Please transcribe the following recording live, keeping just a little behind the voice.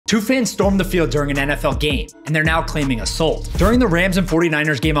Two fans stormed the field during an NFL game, and they're now claiming assault. During the Rams and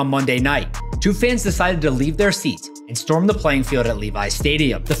 49ers game on Monday night, two fans decided to leave their seats and storm the playing field at Levi's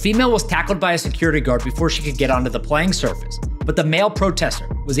Stadium. The female was tackled by a security guard before she could get onto the playing surface, but the male protester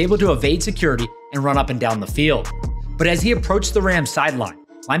was able to evade security and run up and down the field. But as he approached the Rams sideline,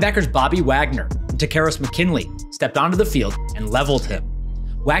 linebackers Bobby Wagner and Takaris McKinley stepped onto the field and leveled him.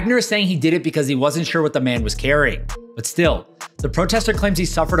 Wagner is saying he did it because he wasn't sure what the man was carrying, but still, the protester claims he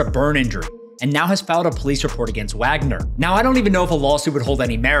suffered a burn injury and now has filed a police report against Wagner. Now, I don't even know if a lawsuit would hold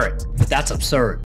any merit, but that's absurd.